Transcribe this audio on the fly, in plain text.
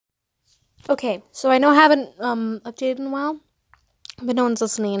Okay, so I know I haven't updated in a while, but no one's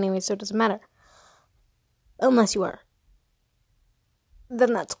listening anyway, so it doesn't matter. Unless you are.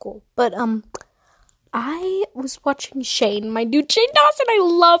 Then that's cool. But I was watching Shane, my dude Shane Dawson. I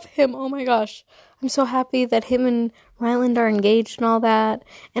love him. Oh my gosh. I'm so happy that him and Ryland are engaged and all that.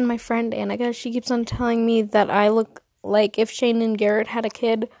 And my friend Annika, she keeps on telling me that I look like if Shane and Garrett had a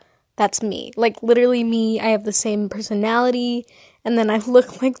kid, that's me. Like, literally me. I have the same personality, and then I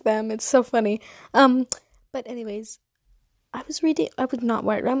look like them. It's so funny. But anyways, I was reading. I wasn't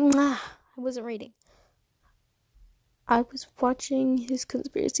reading. I was watching his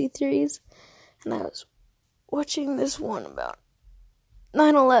conspiracy theories, and I was watching this one about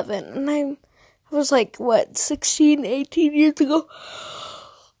 9/11, and I was like, 16, 18 years ago?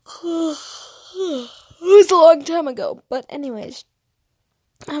 It was a long time ago, but anyways,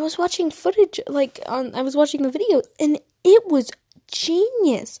 I was watching footage, I was watching the video, and it was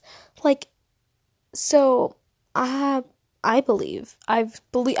genius. So, I don't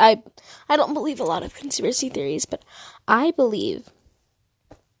believe a lot of conspiracy theories, but I believe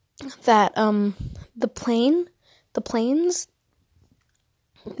that, the planes,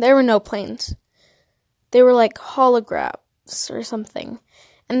 there were no planes. They were like holograms or something.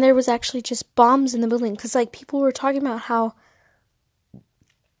 And there was actually just bombs in the building. Because, people were talking about how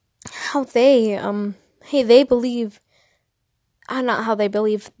they believe, not how they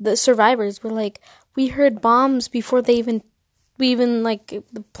believe, the survivors were like, we heard bombs before the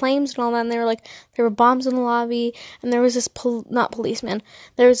planes and all that, and they were like, there were bombs in the lobby, and there was this, not policeman,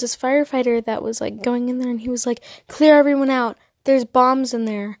 there was this firefighter that was, going in there, and he was like, clear everyone out, there's bombs in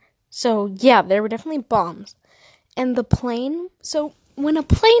there. So, yeah, there were definitely bombs. And the plane, so when a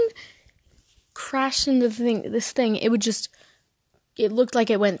plane crashed into this thing, it looked like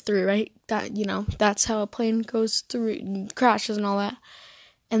it went through, right? That's how a plane goes through, crashes and all that.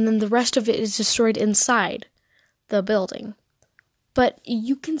 And then the rest of it is destroyed inside the building. But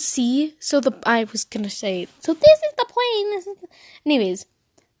you can see, I was going to say, so this is the plane, anyways,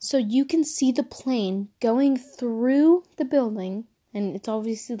 so you can see the plane going through the building, and it's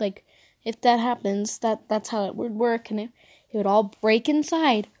obviously, if that happens, that's how it would work, and it would all break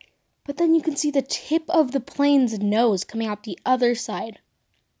inside. But then you can see the tip of the plane's nose coming out the other side.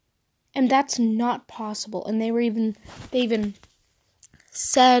 And that's not possible. And they even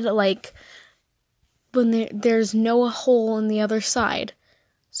said, when there's no hole in the other side.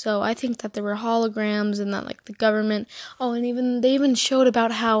 So I think that there were holograms and that, the government... Oh, and they even showed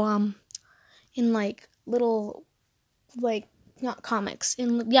about how, in, little, not comics,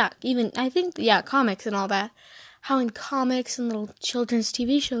 comics and all that, how in comics and little children's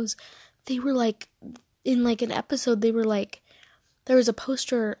TV shows, they were, in, an episode, they were, there was a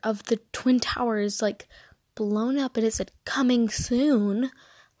poster of the Twin Towers, blown up, and it said, coming soon.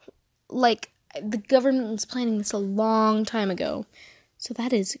 The government was planning this a long time ago. So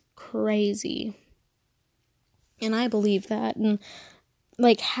that is crazy. And I believe that. And,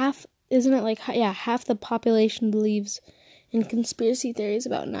 half the population believes in conspiracy theories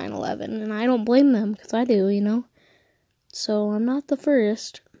about 9/11. And I don't blame them, because I do, So I'm not the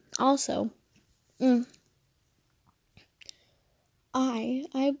first. Also, I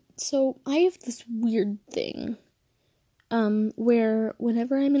have this weird thing, where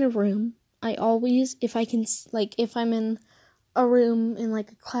whenever I'm in a room, I always, if I'm in a room in, a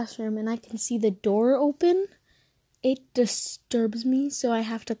classroom, and I can see the door open, it disturbs me, so I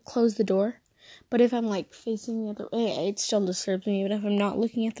have to close the door. But if I'm, facing the other way, it still disturbs me, even if I'm not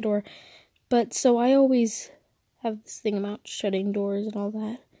looking at the door. But, so I always have this thing about shutting doors and all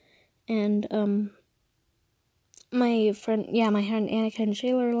that. And, my friend Annika and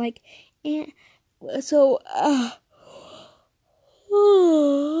Shayla are like, so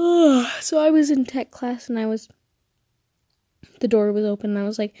I was in tech class, and the door was open, and I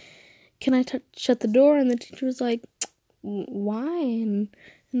was like, can I shut the door? And the teacher was like, why? And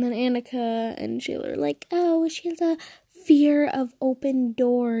then Annika and Shayla are like, oh, she has a fear of open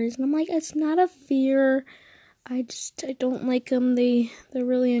doors. And I'm like, it's not a fear. I don't like them. They're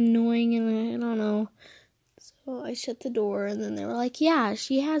really annoying, and I don't know. So I shut the door, and then they were like, yeah,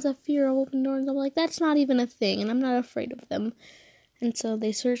 she has a fear of open doors. I'm like, that's not even a thing, and I'm not afraid of them. And so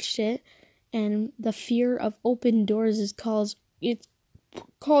they searched it, and the fear of open doors is called, I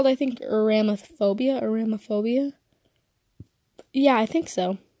think, aramophobia. Yeah, I think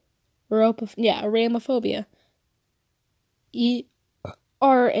so. Aramophobia.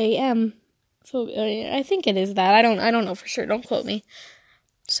 ERAM. Phobia. I think it is that. I don't know for sure. Don't quote me.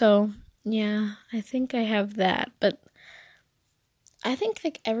 So, yeah, I think I have that, but I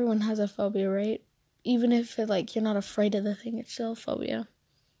think, everyone has a phobia, right? Even if, you're not afraid of the thing, it's still a phobia.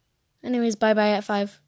 Anyways, bye-bye at 5.